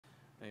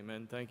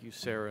Amen. Thank you,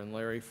 Sarah and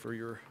Larry, for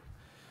your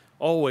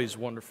always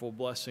wonderful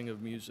blessing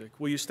of music.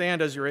 Will you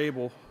stand as you're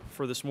able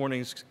for this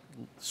morning's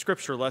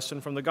scripture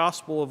lesson from the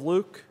Gospel of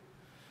Luke,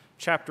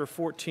 chapter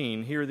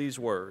 14. Hear these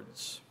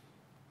words.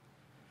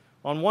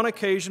 On one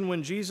occasion,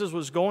 when Jesus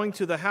was going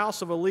to the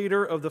house of a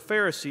leader of the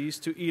Pharisees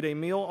to eat a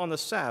meal on the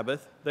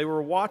Sabbath, they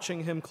were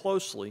watching him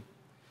closely.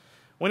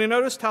 When he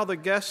noticed how the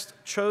guests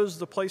chose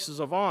the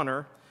places of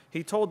honor,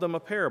 he told them a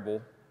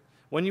parable.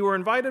 When you are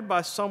invited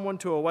by someone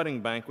to a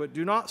wedding banquet,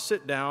 do not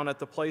sit down at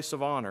the place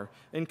of honor,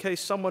 in case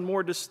someone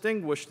more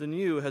distinguished than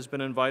you has been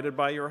invited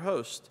by your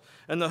host.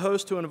 And the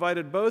host who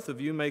invited both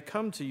of you may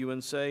come to you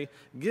and say,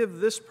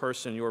 "Give this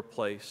person your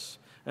place."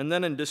 And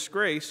then in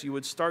disgrace, you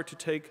would start to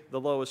take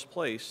the lowest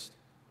place.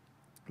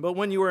 But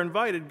when you are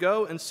invited,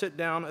 go and sit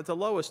down at the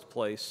lowest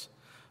place,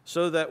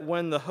 so that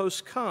when the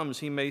host comes,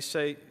 he may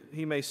say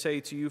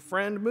to you,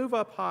 "Friend, move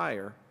up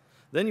higher."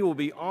 Then you will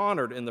be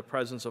honored in the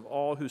presence of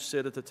all who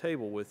sit at the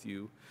table with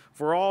you.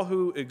 For all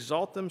who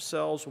exalt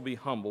themselves will be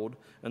humbled,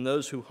 and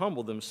those who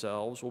humble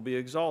themselves will be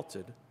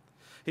exalted.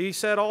 He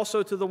said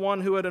also to the one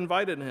who had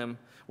invited him,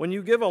 "When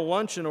you give a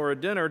luncheon or a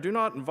dinner, do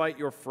not invite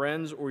your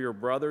friends or your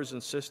brothers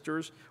and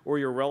sisters or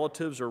your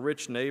relatives or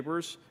rich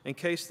neighbors, in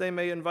case they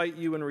may invite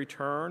you in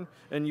return,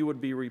 and you would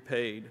be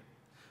repaid.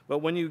 But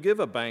when you give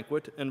a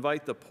banquet,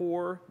 invite the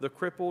poor, the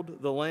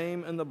crippled, the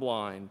lame, and the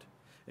blind.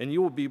 And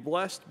you will be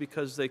blessed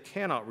because they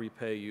cannot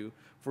repay you,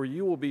 for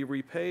you will be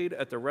repaid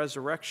at the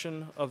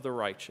resurrection of the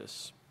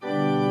righteous."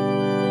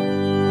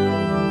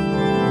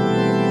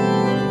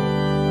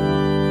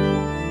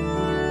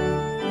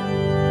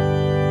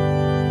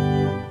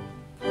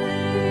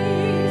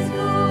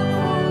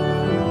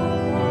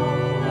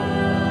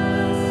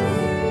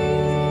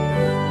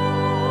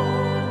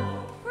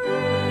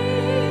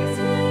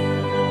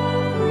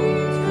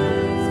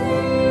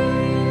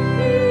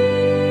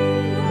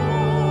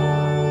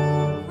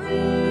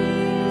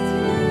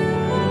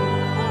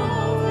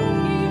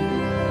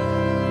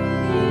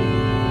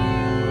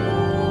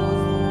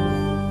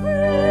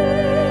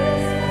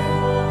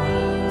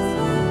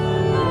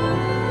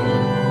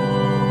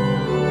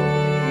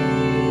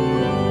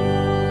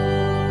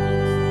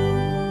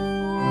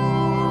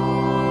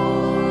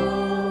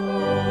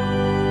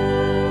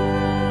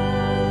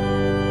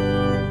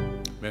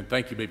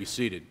 Thank you. You may be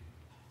seated.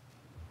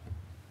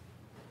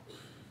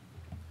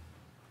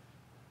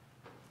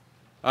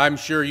 I'm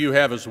sure you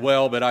have as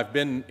well, but I've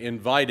been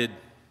invited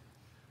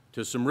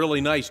to some really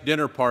nice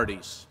dinner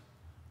parties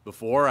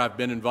before. I've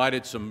been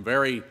invited to some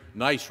very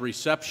nice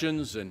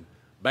receptions and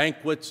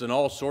banquets and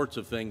all sorts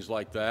of things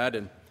like that.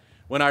 And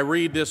when I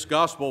read this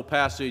gospel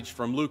passage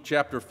from Luke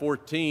chapter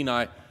 14,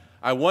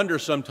 I wonder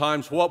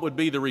sometimes what would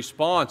be the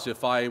response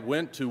if I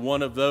went to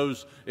one of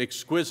those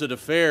exquisite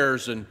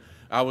affairs and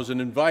I was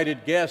an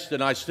invited guest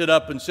and I stood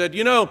up and said,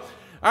 "You know,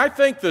 I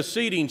think the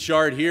seating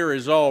chart here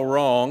is all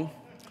wrong.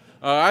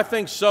 I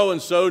think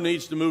so-and-so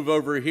needs to move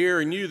over here,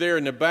 and you there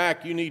in the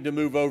back, you need to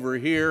move over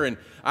here. And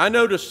I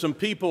noticed some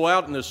people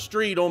out in the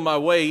street on my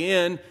way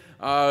in,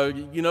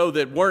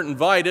 that weren't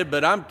invited,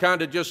 but I'm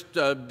kind of just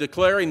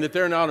declaring that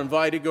they're not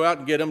invited. Go out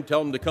and get them, tell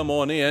them to come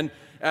on in."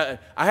 I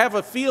have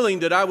a feeling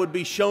that I would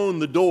be shown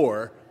the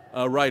door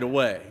right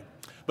away.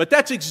 But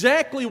that's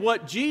exactly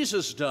what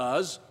Jesus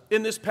does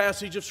in this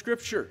passage of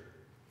Scripture.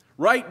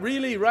 Right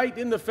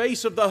in the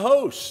face of the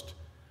host.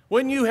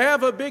 When you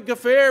have a big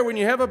affair, when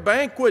you have a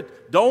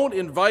banquet, don't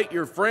invite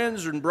your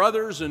friends and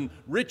brothers and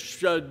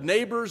rich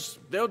neighbors.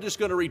 They're just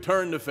going to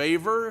return the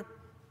favor.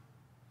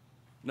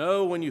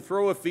 No, when you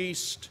throw a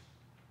feast,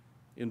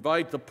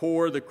 invite the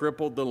poor, the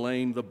crippled, the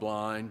lame, the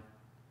blind.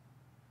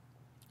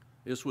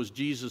 This was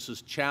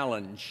Jesus'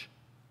 challenge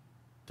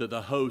to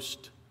the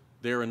host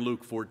there in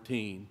Luke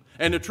 14.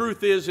 And the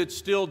truth is, it's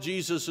still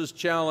Jesus'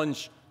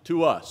 challenge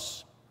to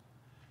us.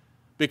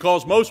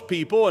 Because most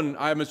people, and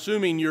I'm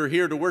assuming you're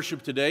here to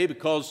worship today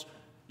because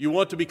you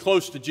want to be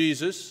close to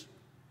Jesus,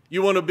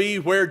 you want to be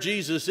where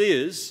Jesus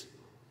is.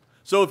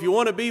 So if you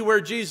want to be where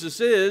Jesus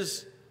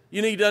is,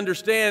 you need to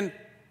understand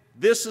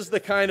this is the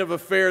kind of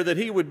affair that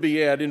he would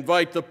be at.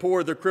 Invite the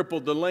poor, the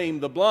crippled, the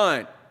lame, the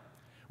blind.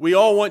 We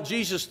all want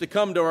Jesus to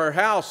come to our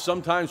house.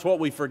 Sometimes what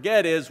we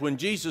forget is when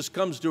Jesus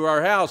comes to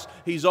our house,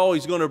 he's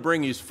always going to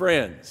bring his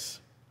friends.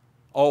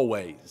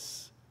 Always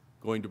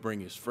going to bring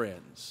his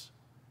friends.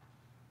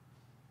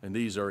 And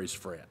these are his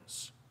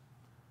friends.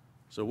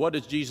 So what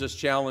does Jesus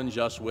challenge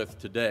us with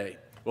today?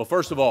 Well,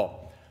 first of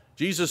all,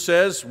 Jesus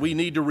says we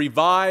need to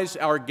revise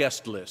our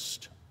guest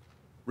list.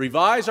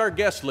 Revise our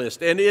guest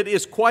list. And it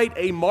is quite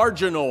a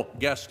marginal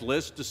guest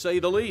list, to say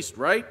the least,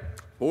 right?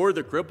 Poor,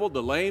 the crippled,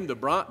 the lame, the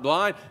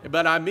blind.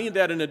 But I mean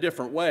that in a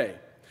different way.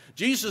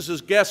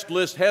 Jesus' guest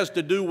list has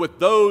to do with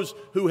those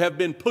who have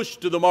been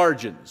pushed to the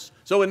margins.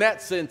 So in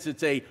that sense,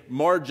 it's a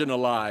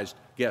marginalized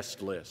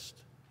guest list.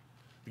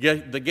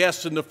 The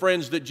guests and the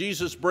friends that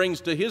Jesus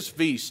brings to his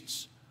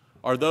feasts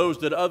are those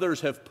that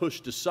others have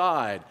pushed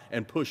aside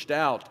and pushed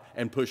out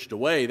and pushed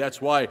away. That's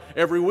why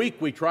every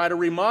week we try to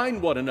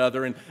remind one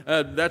another, and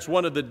that's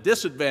one of the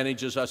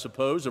disadvantages, I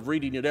suppose, of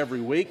reading it every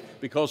week,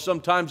 because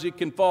sometimes it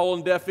can fall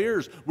on deaf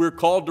ears. We're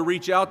called to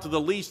reach out to the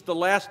least, the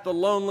last, the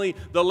lonely,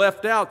 the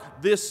left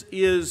out. This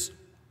is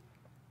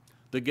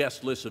the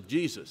guest list of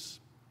Jesus,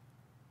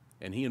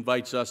 and He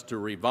invites us to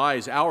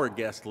revise our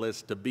guest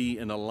list to be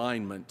in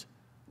alignment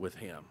with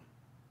Him.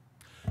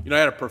 You know, I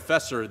had a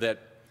professor that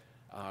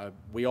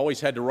we always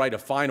had to write a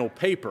final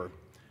paper,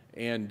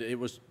 and it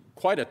was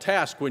quite a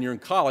task when you're in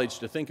college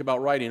to think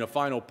about writing a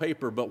final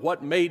paper, but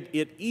what made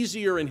it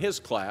easier in his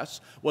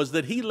class was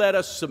that he let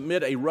us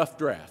submit a rough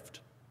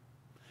draft.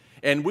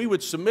 And we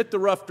would submit the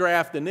rough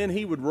draft, and then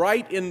he would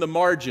write in the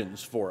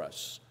margins for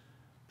us.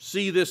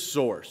 See this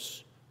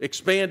source,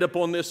 expand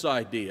upon this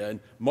idea, and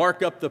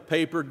mark up the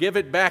paper, give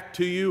it back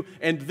to you,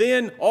 and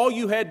then all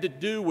you had to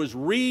do was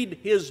read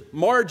his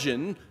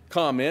margin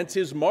comments,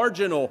 his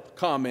marginal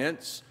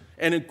comments,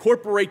 and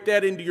incorporate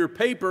that into your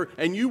paper,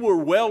 and you were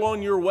well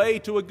on your way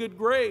to a good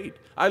grade.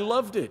 I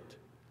loved it.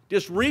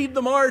 Just read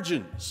the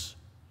margins.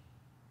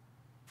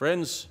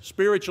 Friends,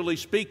 spiritually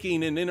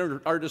speaking and in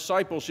our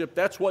discipleship,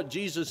 that's what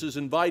Jesus is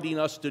inviting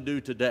us to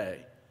do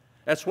today.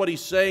 That's what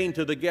He's saying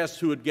to the guests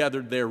who had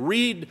gathered there.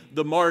 Read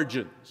the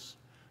margins.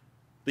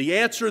 The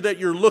answer that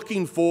you're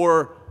looking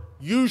for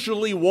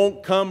usually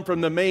won't come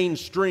from the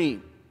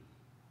mainstream.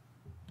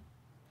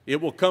 It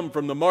will come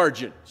from the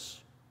margins.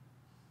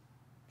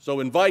 So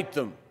invite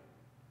them,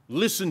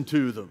 listen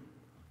to them,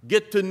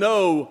 get to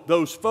know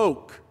those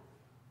folk.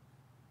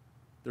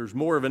 There's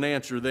more of an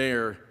answer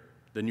there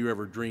than you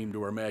ever dreamed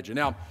or imagined.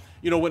 Now,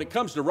 you know, when it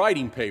comes to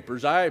writing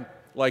papers, I,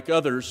 like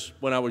others,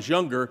 when I was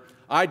younger,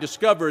 I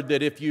discovered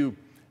that if you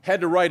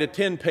had to write a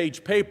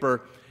 10-page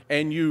paper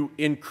and you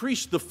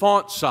increased the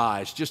font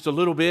size just a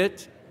little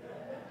bit,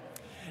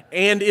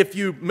 and if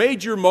you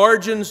made your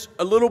margins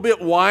a little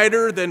bit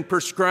wider than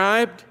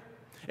prescribed,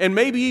 and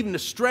maybe even to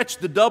stretch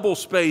the double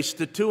space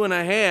to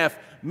 2.5,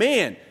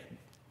 man,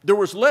 there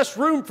was less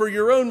room for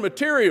your own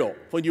material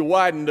when you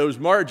widened those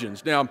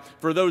margins. Now,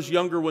 for those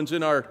younger ones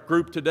in our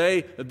group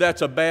today,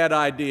 that's a bad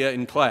idea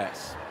in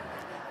class.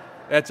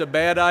 That's a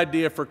bad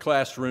idea for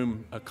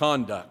classroom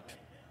conduct.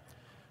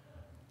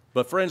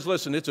 But friends,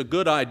 listen, it's a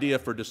good idea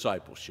for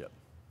discipleship.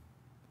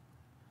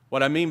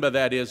 What I mean by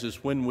that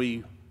is when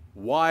we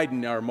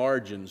widen our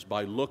margins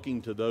by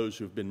looking to those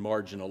who've been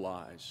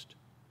marginalized,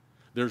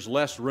 there's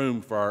less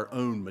room for our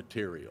own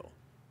material.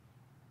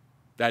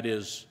 That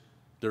is,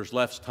 there's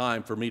less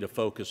time for me to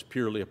focus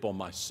purely upon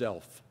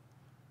myself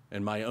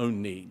and my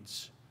own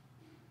needs,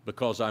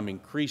 because I'm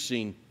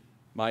increasing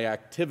my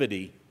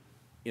activity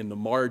in the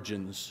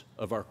margins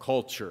of our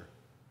culture.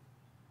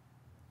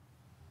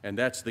 And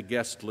that's the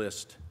guest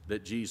list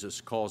that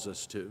Jesus calls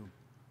us to.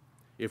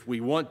 If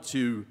we want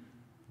to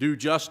do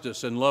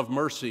justice and love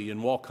mercy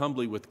and walk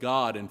humbly with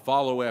God and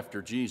follow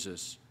after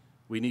Jesus,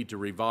 we need to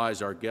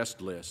revise our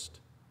guest list.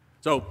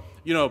 So,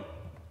 you know,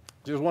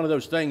 there's one of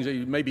those things that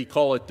you maybe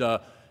call it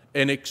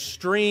an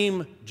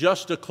extreme,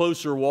 just a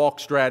closer walk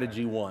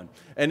strategy one.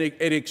 An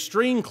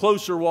extreme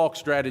closer walk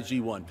strategy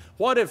one.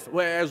 What if,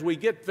 as we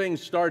get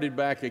things started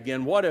back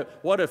again, what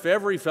if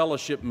every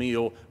fellowship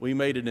meal we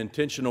made an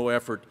intentional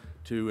effort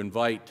to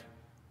invite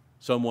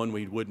someone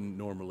we wouldn't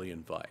normally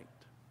invite?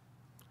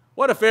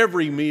 What if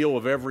every meal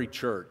of every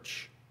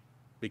church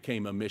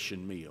became a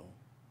mission meal?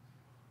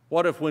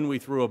 What if when we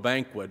threw a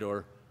banquet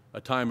or a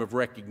time of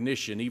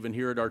recognition, even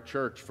here at our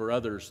church for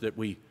others, that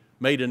we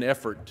made an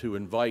effort to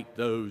invite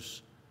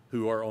those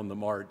who are on the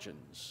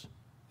margins?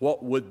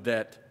 What would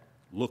that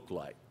look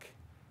like?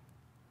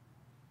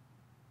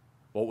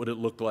 What would it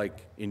look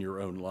like in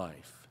your own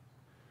life?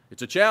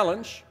 It's a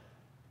challenge,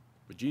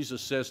 but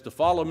Jesus says to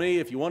follow me.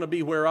 If you want to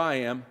be where I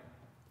am,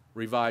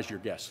 revise your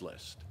guest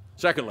list.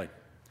 Secondly,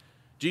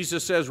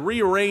 Jesus says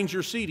rearrange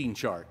your seating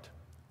chart.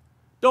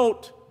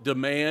 Don't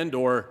demand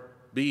or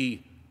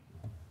be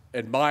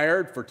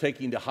admired for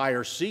taking the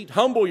higher seat.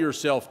 Humble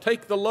yourself,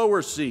 take the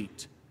lower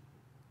seat.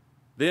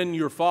 Then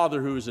your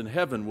Father who is in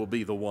heaven will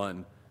be the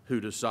one who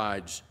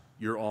decides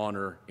your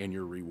honor and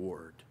your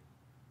reward.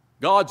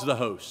 God's the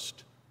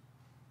host.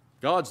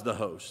 God's the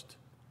host.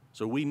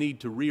 So we need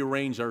to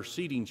rearrange our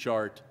seating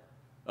chart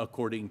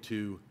according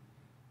to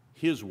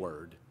His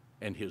word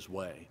and His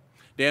way.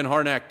 Dan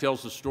Harnack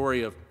tells the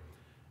story of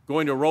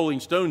going to a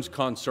Rolling Stones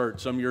concert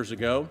some years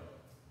ago.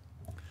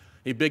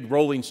 A big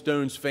Rolling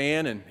Stones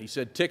fan, and he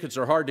said tickets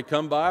are hard to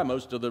come by.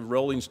 Most of the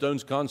Rolling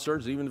Stones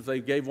concerts, even if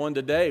they gave one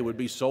today, would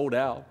be sold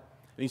out.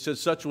 And he said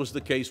such was the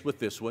case with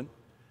this one.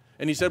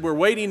 And he said, we're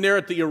waiting there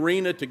at the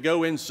arena to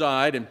go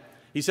inside, and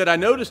he said, I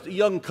noticed a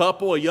young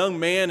couple, a young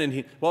man, and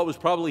it was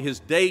probably his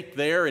date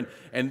there,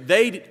 and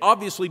they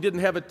obviously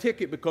didn't have a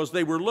ticket because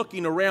they were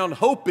looking around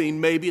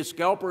hoping maybe a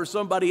scalper or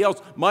somebody else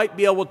might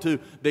be able to,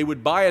 they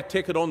would buy a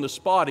ticket on the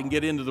spot and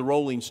get into the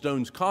Rolling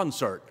Stones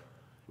concert.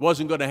 It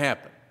wasn't going to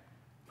happen.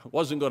 It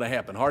wasn't going to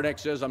happen. Harnack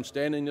says, I'm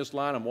standing in this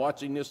line, I'm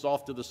watching this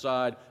off to the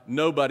side.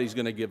 Nobody's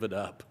going to give it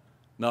up.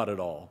 Not at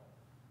all.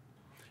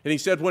 And he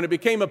said when it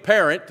became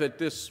apparent that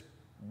this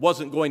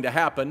wasn't going to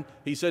happen,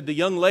 he said the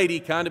young lady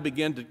kind of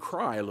began to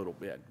cry a little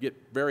bit, get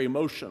very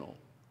emotional.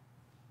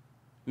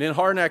 And then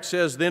Harnack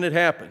says, then it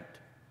happened.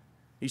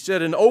 He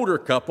said an older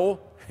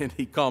couple, and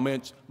he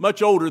comments,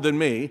 much older than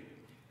me,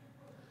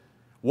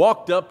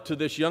 walked up to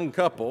this young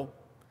couple,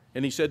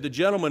 and he said the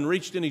gentleman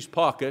reached in his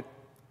pocket,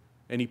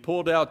 and he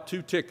pulled out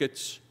 2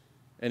 tickets,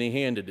 and he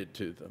handed it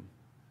to them.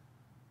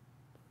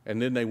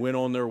 And then they went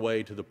on their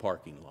way to the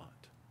parking lot.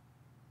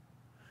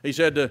 He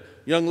said the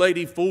young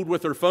lady fooled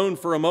with her phone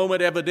for a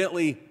moment,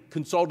 evidently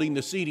consulting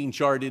the seating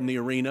chart in the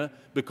arena,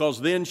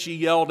 because then she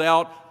yelled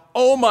out,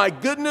 "Oh my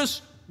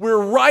goodness,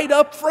 we're right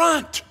up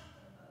front!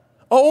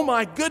 Oh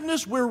my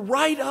goodness, we're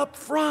right up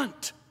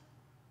front!"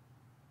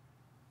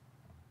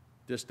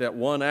 Just that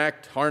one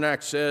act,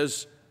 Harnack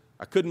says,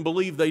 I couldn't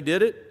believe they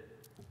did it.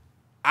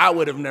 I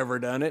would have never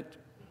done it.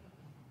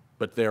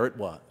 But there it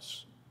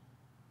was.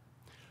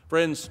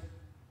 Friends,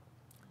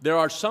 there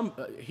are some,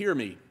 hear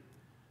me,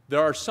 there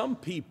are some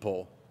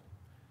people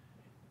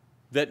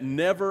that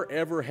never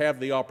ever have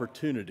the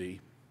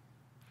opportunity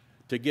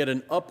to get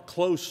an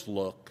up-close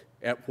look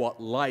at what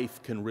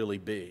life can really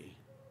be,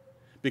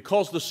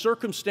 because the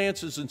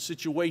circumstances and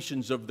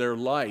situations of their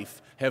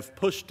life have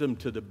pushed them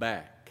to the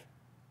back.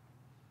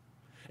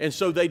 And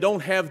so they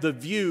don't have the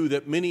view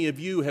that many of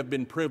you have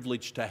been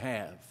privileged to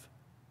have.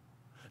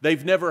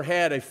 They've never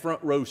had a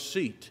front row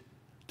seat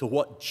to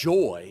what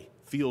joy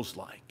feels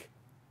like,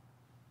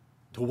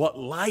 to what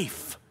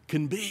life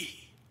can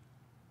be.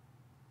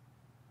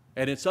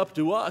 And it's up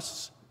to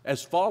us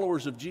as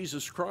followers of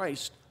Jesus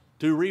Christ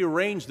to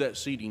rearrange that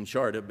seating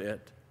chart a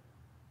bit,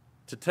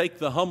 to take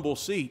the humble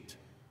seat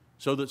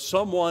so that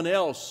someone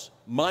else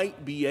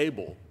might be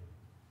able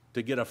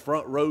to get a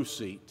front row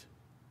seat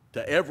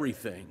to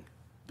everything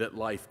that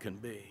life can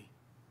be.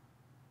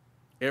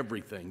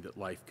 Everything that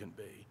life can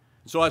be.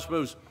 So I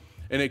suppose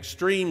an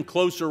extreme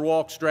closer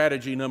walk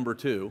strategy number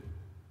 2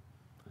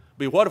 would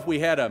be, what if we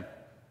had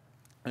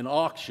an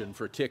auction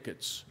for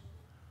tickets?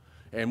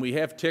 And we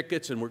have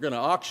tickets, and we're going to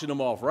auction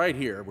them off right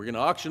here. We're going to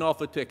auction off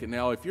a ticket.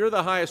 Now, if you're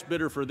the highest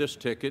bidder for this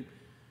ticket,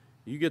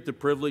 you get the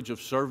privilege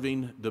of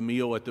serving the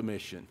meal at the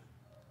mission.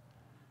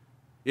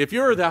 If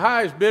you're the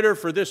highest bidder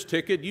for this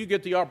ticket, you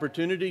get the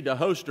opportunity to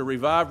host a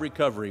Revive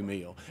Recovery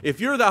meal. If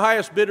you're the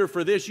highest bidder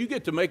for this, you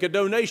get to make a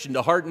donation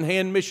to Heart and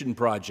Hand Mission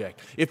Project.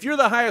 If you're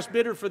the highest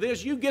bidder for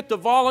this, you get to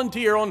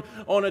volunteer on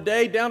a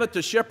day down at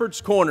the Shepherd's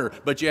Corner.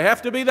 But you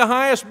have to be the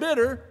highest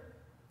bidder.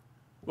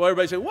 Well,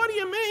 everybody say, what do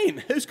you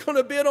mean? Who's going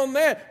to bid on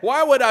that?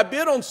 Why would I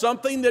bid on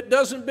something that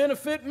doesn't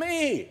benefit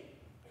me?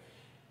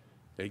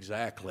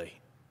 Exactly.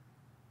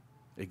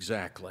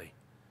 Exactly.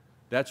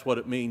 That's what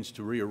it means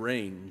to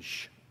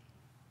rearrange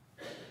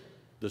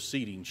the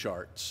seating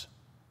charts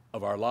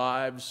of our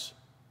lives,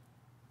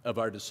 of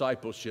our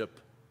discipleship,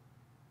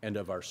 and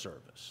of our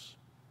service.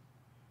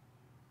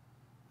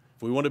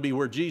 If we want to be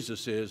where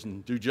Jesus is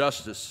and do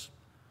justice,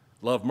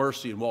 love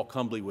mercy, and walk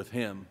humbly with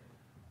Him,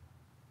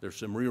 there's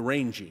some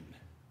rearranging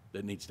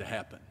that needs to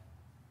happen.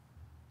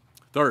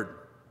 Third,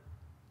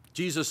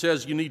 Jesus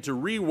says you need to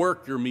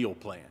rework your meal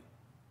plan.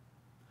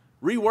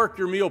 Rework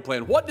your meal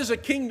plan. What does a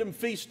kingdom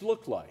feast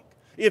look like?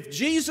 If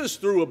Jesus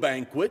threw a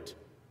banquet,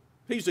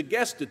 He's a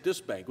guest at this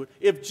banquet.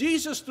 If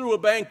Jesus threw a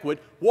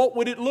banquet, what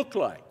would it look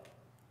like?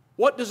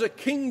 What does a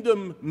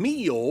kingdom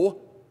meal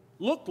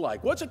look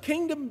like? What's a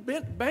kingdom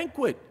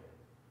banquet?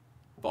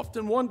 I've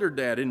often wondered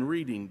that in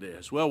reading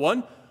this. Well,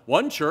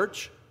 one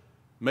church,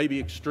 maybe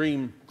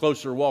extreme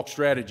closer walk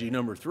strategy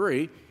number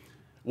 3,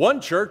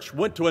 one church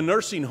went to a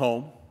nursing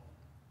home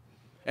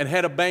and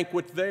had a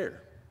banquet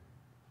there.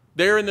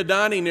 There in the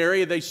dining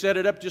area, they set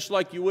it up just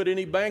like you would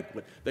any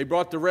banquet. They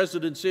brought the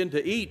residents in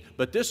to eat,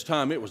 but this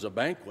time it was a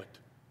banquet.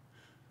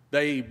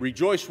 They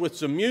rejoiced with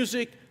some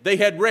music. They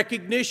had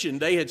recognition.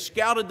 They had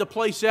scouted the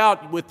place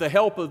out with the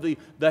help of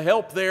the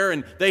help there,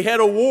 and they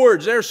had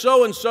awards. They're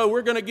so-and-so.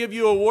 We're going to give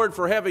you an award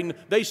for having,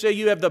 they say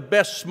you have the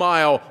best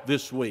smile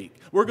this week.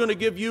 We're going to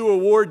give you an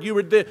award.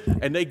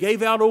 And they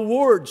gave out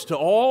awards to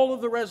all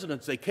of the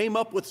residents. They came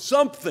up with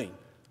something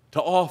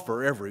to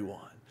offer everyone.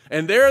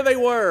 And there they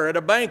were at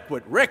a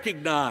banquet,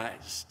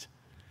 recognized.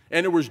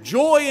 And there was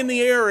joy in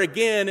the air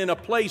again, in a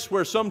place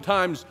where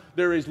sometimes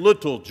there is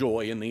little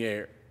joy in the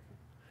air.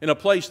 In a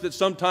place that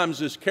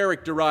sometimes is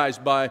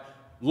characterized by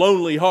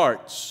lonely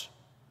hearts,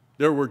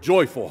 there were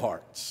joyful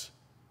hearts,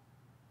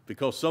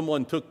 because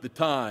someone took the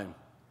time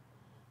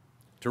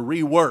to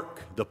rework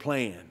the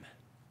plan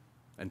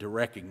and to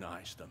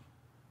recognize them.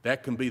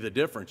 That can be the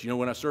difference. You know,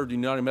 when I served in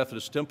the United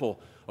Methodist Temple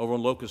over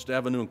on Locust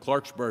Avenue in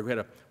Clarksburg, we had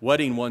a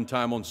wedding one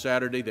time on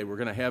Saturday. They were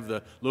going to have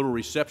the little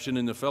reception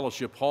in the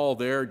fellowship hall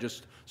there,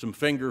 just some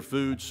finger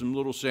food, some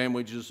little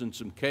sandwiches, and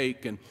some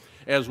cake. And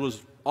as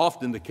was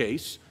often the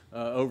case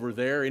over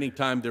there,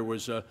 anytime there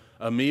was a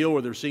meal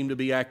or there seemed to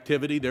be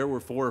activity, there were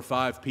 4 or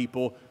 5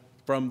 people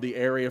from the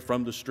area,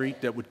 from the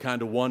street, that would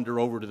kind of wander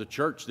over to the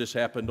church. This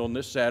happened on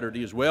this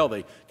Saturday as well.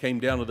 They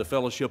came down to the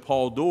fellowship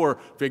hall door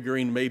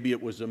figuring maybe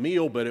it was a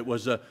meal, but it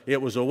was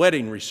a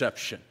wedding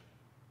reception.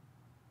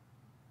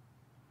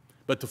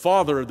 But the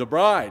father of the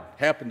bride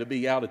happened to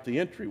be out at the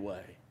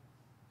entryway.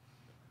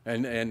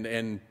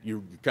 And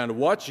you're kind of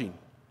watching.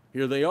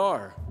 Here they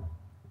are.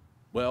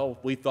 Well,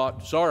 we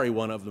thought, sorry,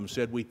 one of them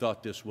said, we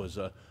thought this was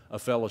a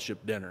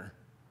fellowship dinner.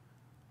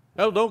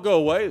 Oh, don't go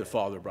away, the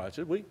father bride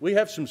said. We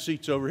have some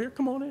seats over here.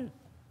 Come on in.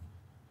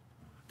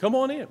 Come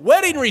on in.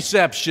 Wedding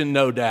reception,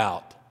 no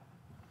doubt.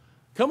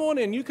 Come on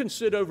in. You can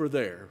sit over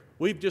there.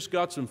 We've just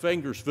got some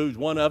fingers foods.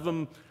 One of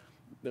them,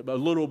 a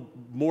little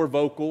more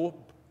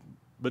vocal,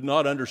 but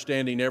not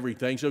understanding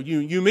everything. So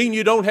you mean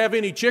you don't have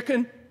any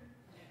chicken?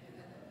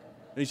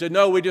 And he said,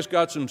 no, we just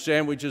got some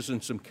sandwiches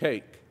and some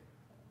cake.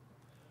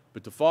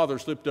 But the father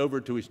slipped over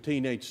to his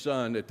teenage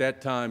son. At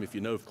that time, if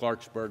you know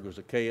Clarksburg, was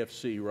a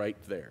KFC right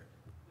there.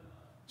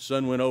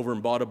 Son went over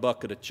and bought a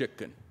bucket of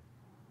chicken.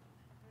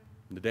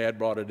 And the dad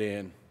brought it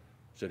in,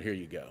 said, here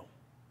you go.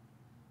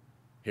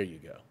 Here you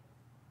go.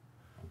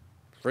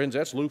 Friends,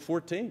 that's Luke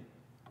 14.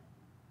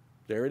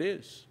 There it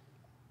is.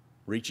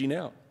 Reaching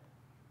out,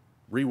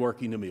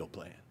 reworking the meal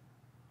plan.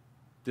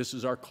 This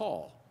is our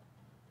call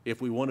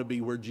if we want to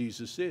be where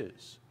Jesus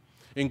is.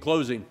 In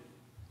closing,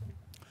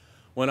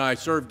 when I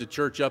served the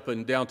church up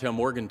in downtown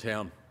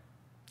Morgantown,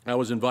 I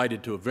was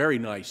invited to a very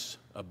nice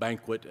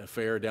banquet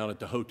affair down at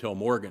the Hotel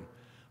Morgan.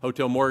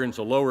 Hotel Morgan's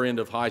the lower end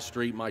of High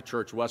Street. My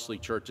church, Wesley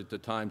Church at the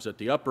time's at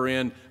the upper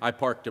end. I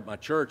parked at my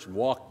church and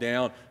walked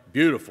down.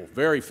 Beautiful,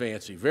 very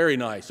fancy, very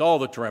nice, all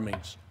the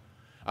trimmings.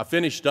 I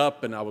finished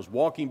up and I was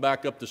walking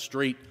back up the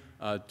street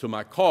to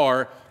my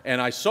car,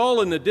 and I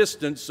saw in the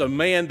distance a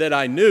man that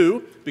I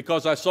knew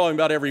because I saw him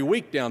about every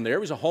week down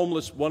there. He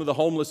was one of the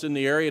homeless in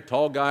the area,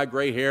 tall guy,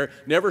 gray hair,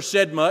 never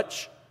said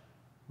much.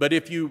 But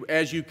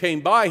as you came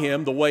by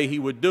him, the way he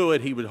would do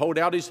it, he would hold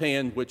out his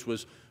hand, which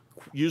was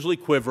usually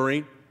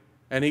quivering,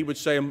 and he would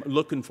say, I'm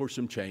looking for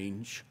some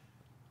change,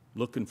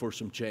 looking for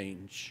some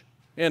change.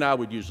 And I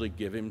would usually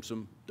give him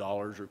some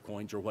dollars or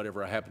coins or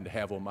whatever I happened to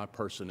have on my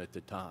person at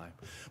the time.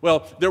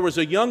 Well, there was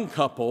a young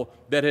couple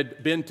that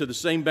had been to the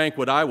same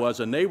banquet I was,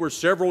 and they were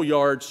several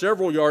yards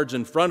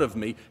in front of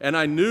me, and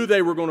I knew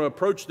they were going to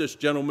approach this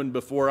gentleman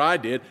before I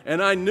did,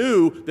 and I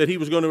knew that he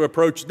was going to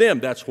approach them.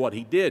 That's what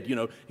he did. You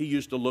know, he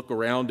used to look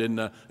around in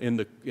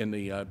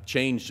the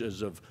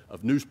changes of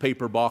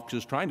newspaper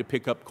boxes, trying to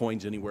pick up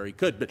coins anywhere he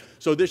could.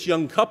 So this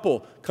young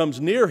couple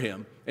comes near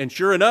him, and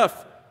sure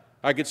enough,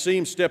 I could see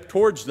him step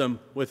towards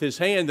them with his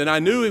hand, and I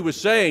knew he was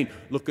saying,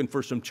 looking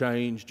for some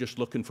change, just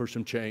looking for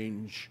some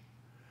change.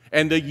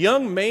 And the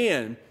young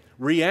man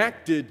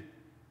reacted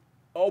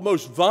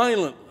almost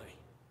violently.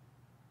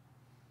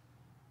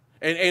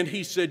 And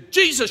he said,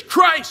 Jesus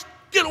Christ,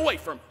 get away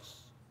from us.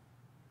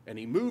 And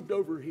he moved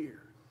over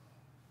here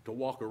to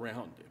walk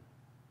around him.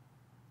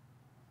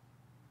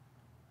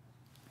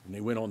 And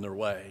they went on their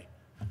way.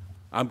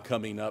 I'm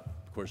coming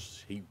up. Of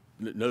course, he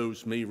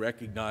knows me,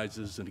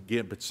 recognizes, and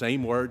again, but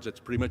same words. That's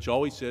pretty much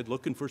all he said,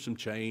 looking for some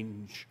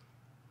change.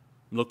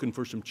 I'm looking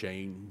for some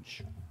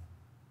change.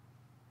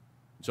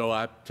 So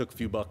I took a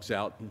few bucks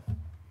out and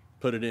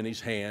put it in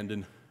his hand,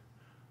 and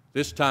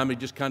this time he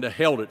just kind of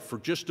held it for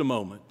just a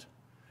moment.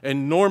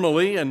 And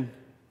normally, and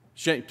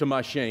to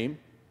my shame,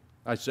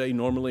 I say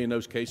normally in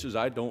those cases,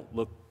 I don't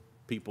look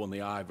people in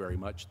the eye very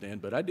much then,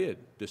 but I did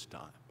this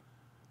time.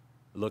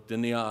 I looked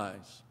in the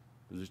eyes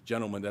of this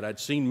gentleman that I'd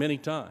seen many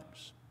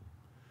times.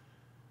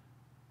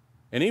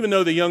 And even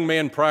though the young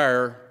man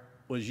prior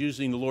was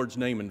using the Lord's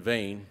name in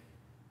vain,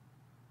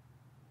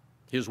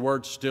 his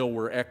words still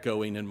were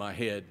echoing in my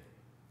head,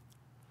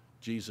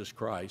 Jesus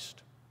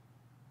Christ.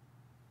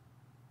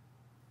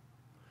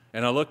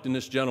 And I looked in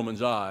this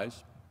gentleman's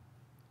eyes,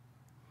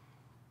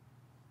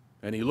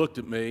 and he looked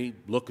at me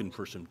looking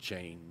for some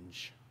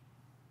change.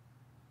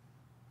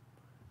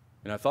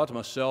 And I thought to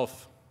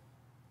myself,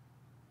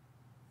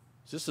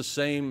 is this the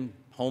same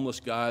homeless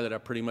guy that I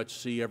pretty much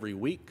see every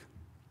week?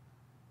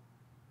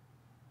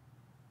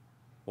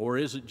 Or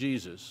is it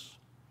Jesus?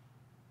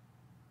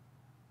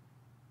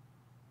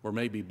 Or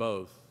maybe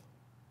both.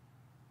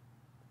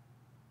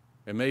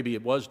 And maybe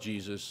it was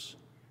Jesus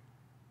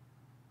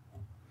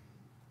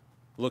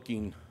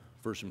looking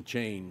for some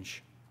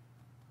change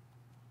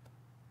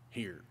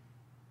here.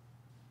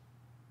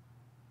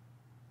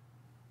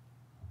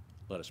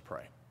 Let us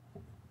pray.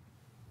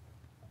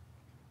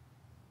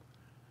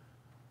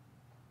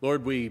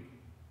 Lord, we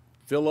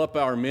fill up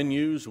our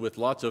menus with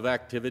lots of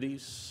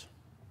activities.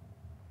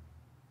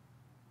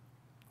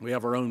 We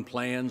have our own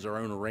plans, our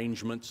own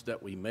arrangements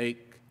that we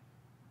make,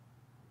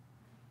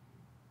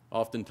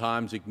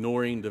 oftentimes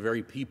ignoring the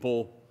very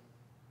people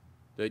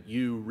that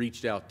you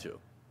reached out to.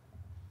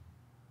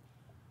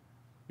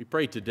 We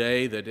pray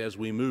today that as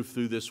we move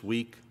through this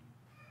week,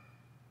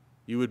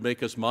 you would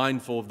make us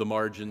mindful of the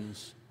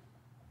margins.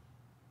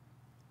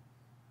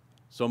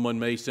 Someone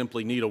may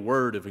simply need a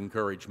word of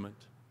encouragement.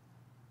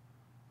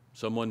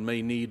 Someone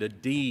may need a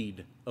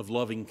deed of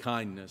loving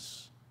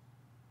kindness.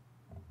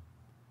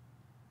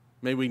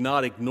 May we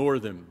not ignore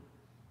them,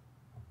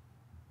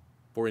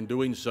 for in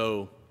doing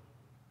so,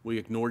 we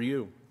ignore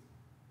you.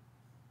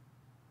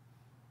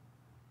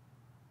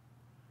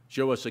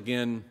 Show us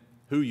again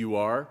who you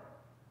are.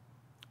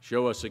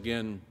 Show us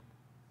again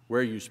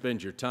where you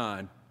spend your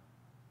time.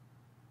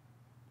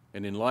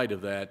 and in light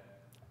of that,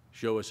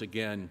 show us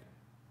again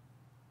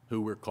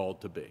who we're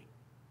called to be.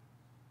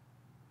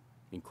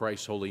 In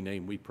Christ's holy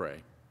name we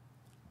pray.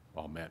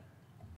 Amen.